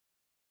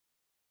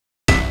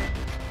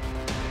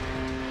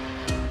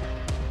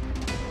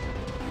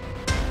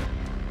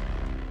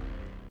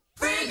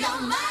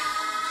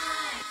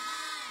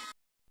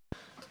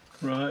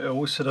Right, I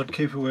always said I'd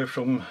keep away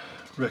from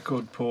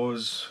record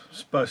pores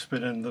by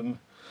spinning them,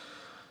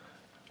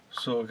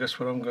 so guess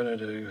what I'm going to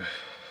do?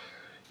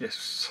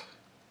 Yes.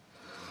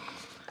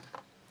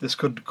 This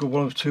could go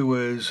one of two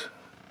ways.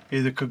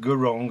 Either could go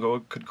wrong or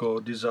it could go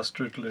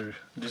disastrously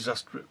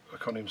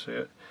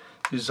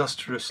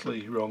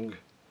wrong.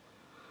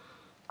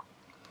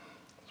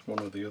 It's one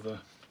or the other.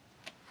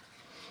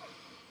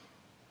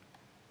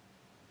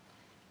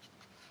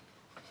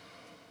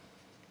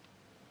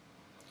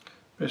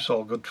 It's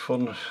all good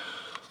fun.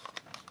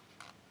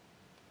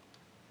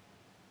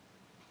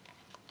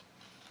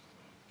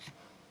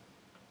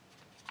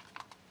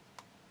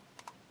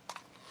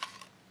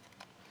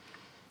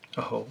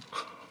 I hope.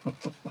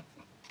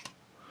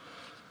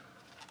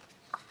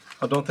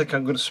 I don't think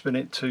I'm going to spin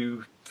it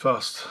too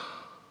fast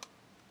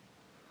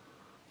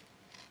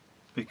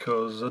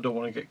because I don't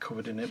want to get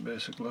covered in it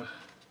basically.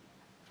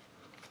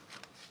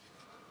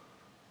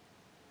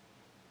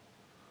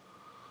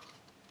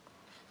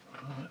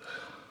 Right.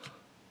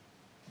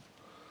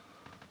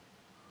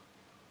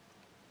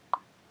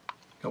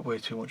 Got way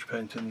too much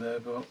paint in there,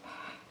 but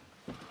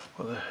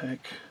what the heck.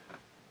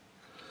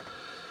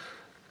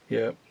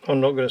 Yeah,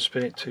 I'm not going to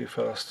spin it too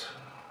fast.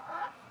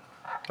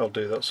 I'll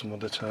do that some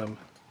other time.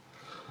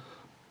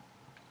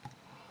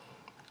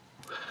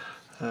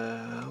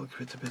 I'll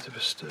give it a bit of a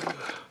stir.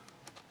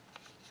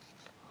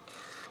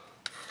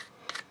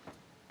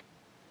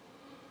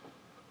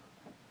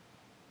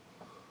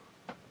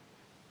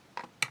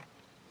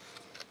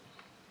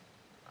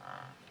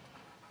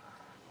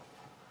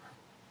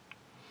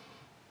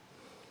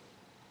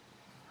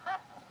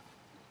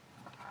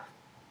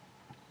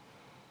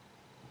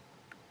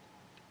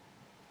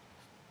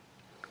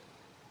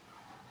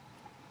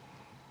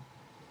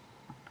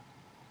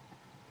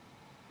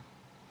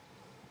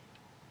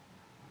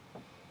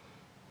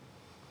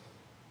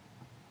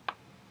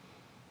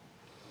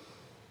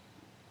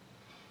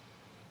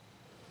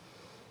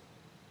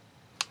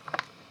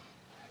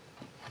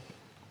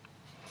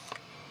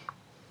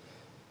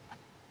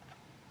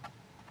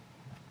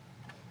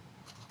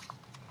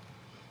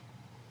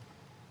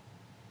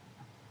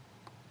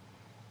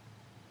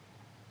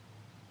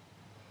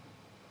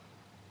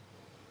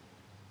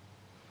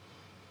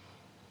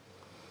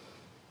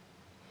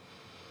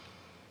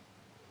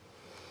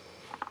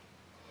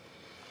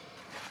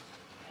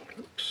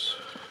 Oops.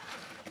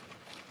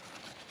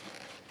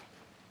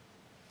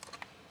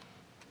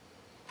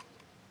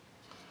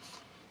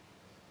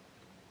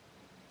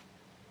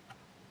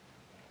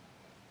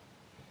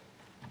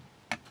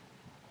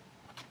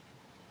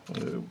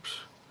 Oops.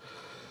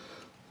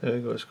 There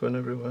you go, it's going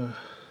everywhere.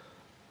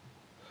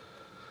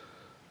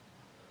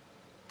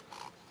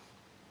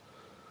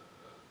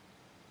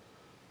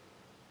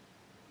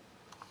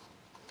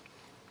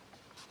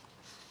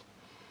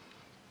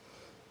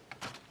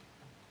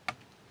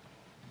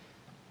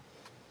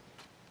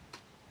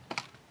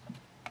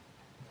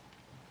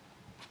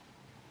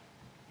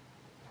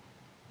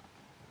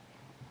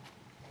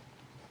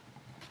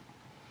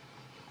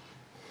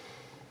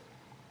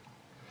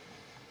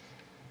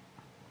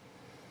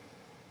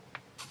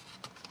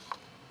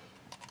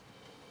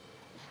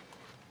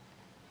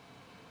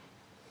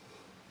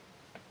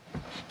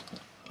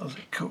 How's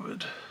it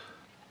covered?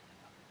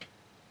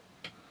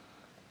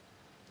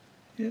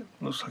 Yep,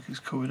 looks like it's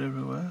covered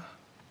everywhere.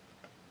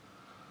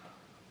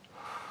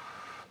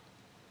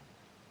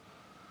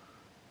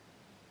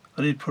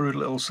 I did put a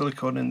little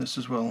silicone in this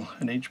as well,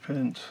 in each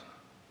paint.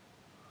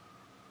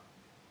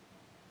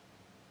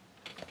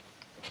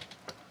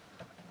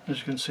 As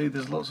you can see,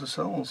 there's lots of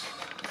cells.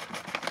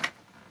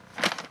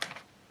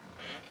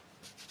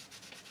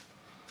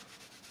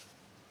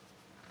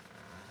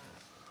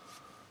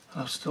 I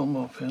have still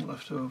more paint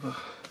left over.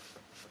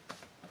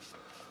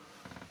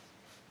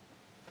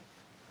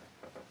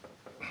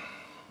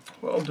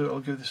 What I'll do, I'll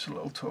give this a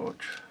little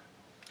torch.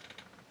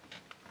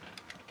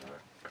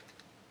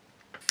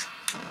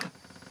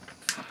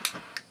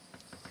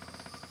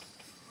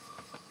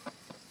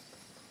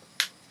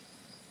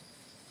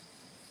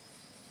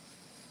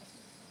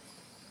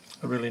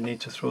 I really need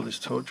to throw this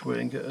torch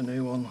away and get a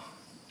new one.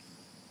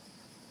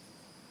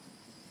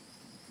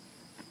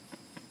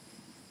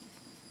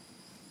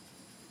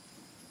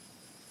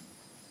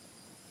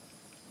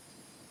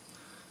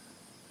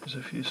 There's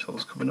a few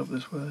cells coming up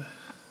this way.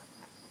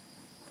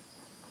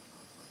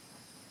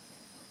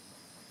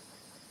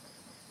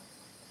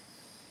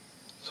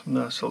 Some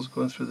nice cells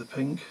going through the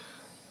pink.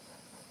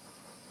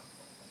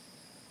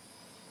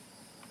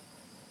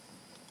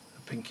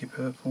 The pinky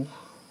purple.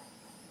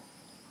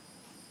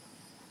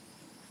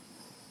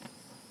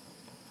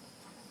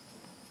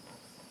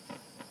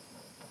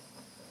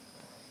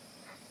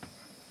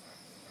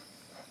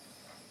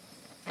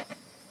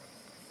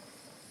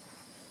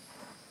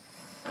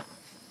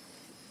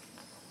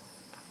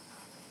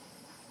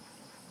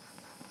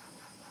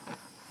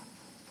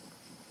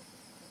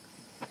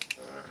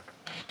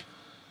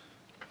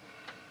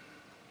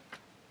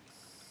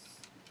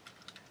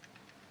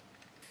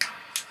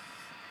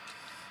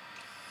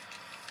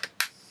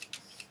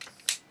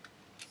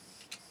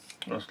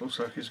 That looks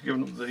like it's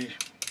given up the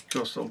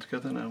ghost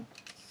altogether now.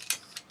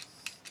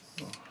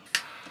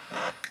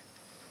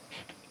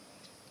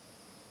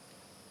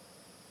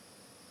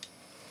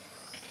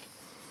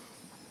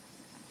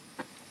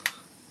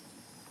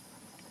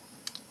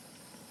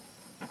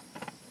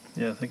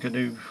 Yeah, I think a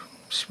new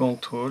small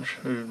torch,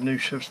 a new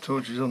chef's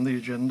torch is on the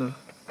agenda.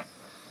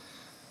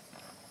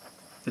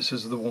 This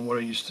is the one where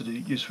I used to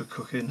use for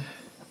cooking,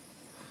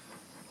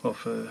 or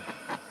for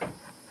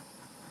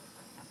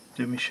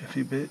do my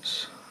chefy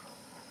bits.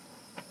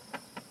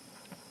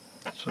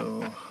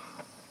 So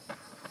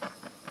I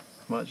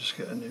might just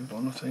get a new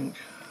one, I think.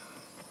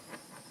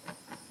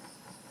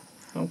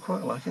 I'm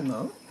quite liking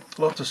that.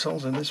 Lots of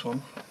cells in this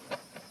one.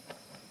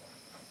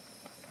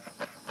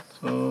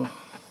 So,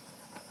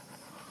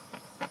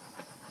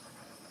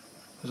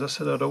 as I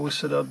said, I'd always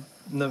said I'd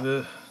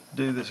never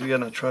do this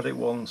again. I tried it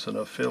once and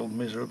I failed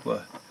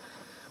miserably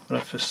when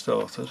I first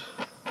started.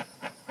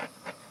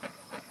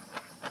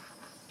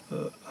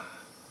 But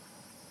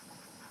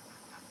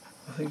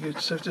I think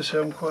it's safe to say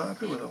I'm quite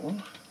happy with that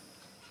one.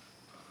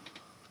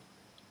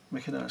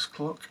 Make a nice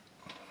clock.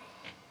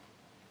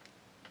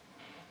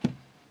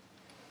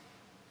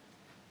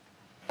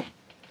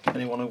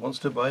 Anyone who wants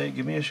to buy it,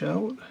 give me a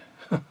shout.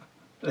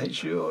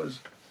 It's yours.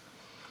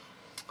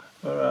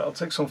 Alright, I'll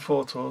take some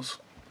photos.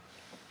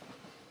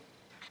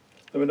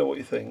 Let me know what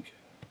you think.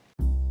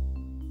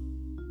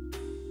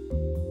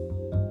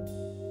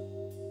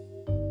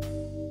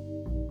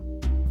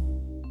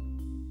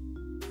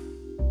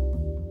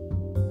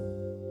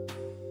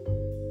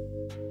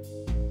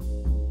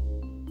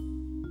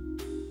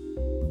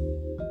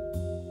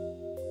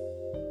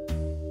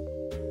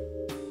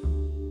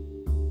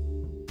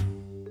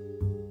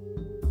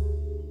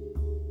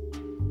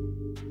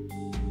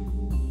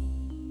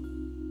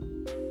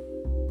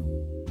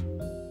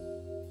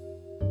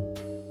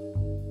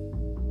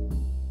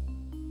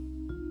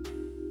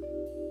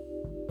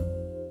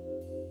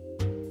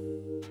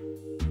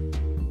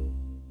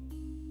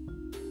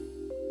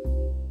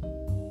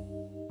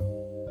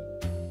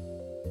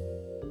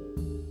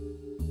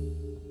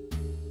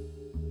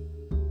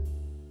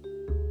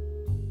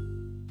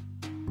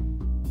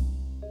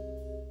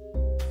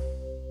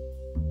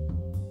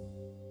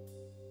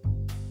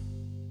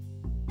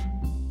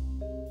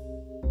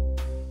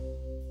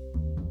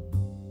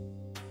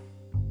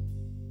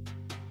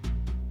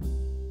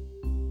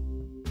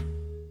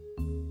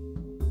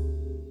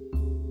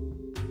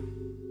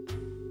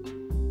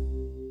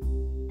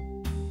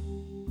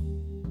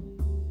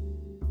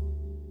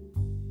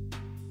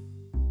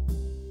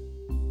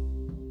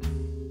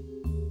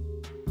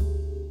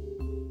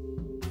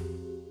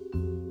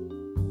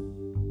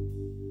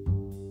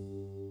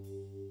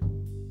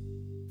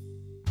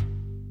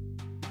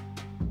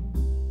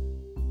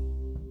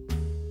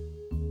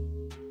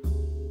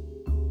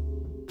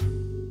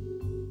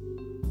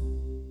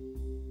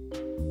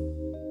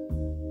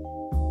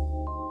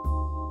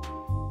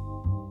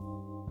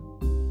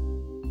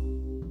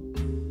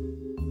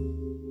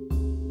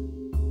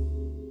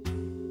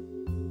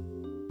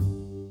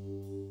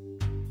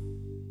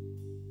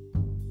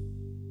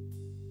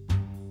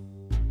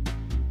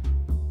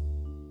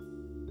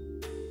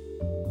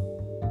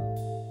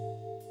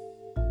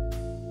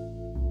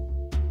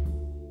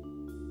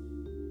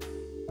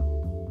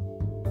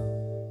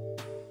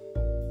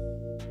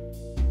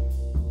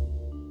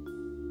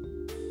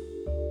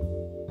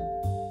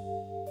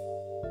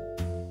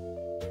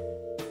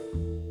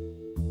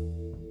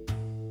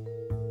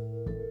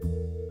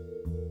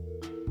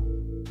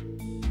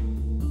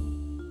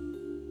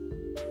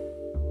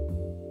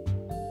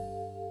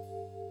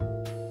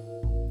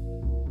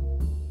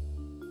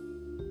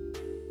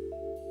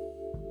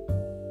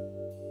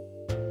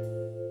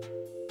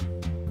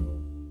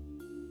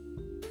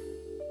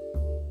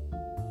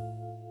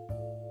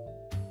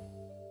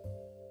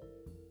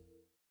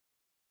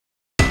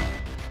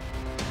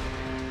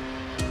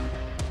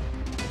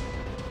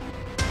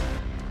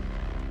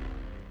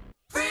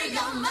 Free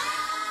your mind.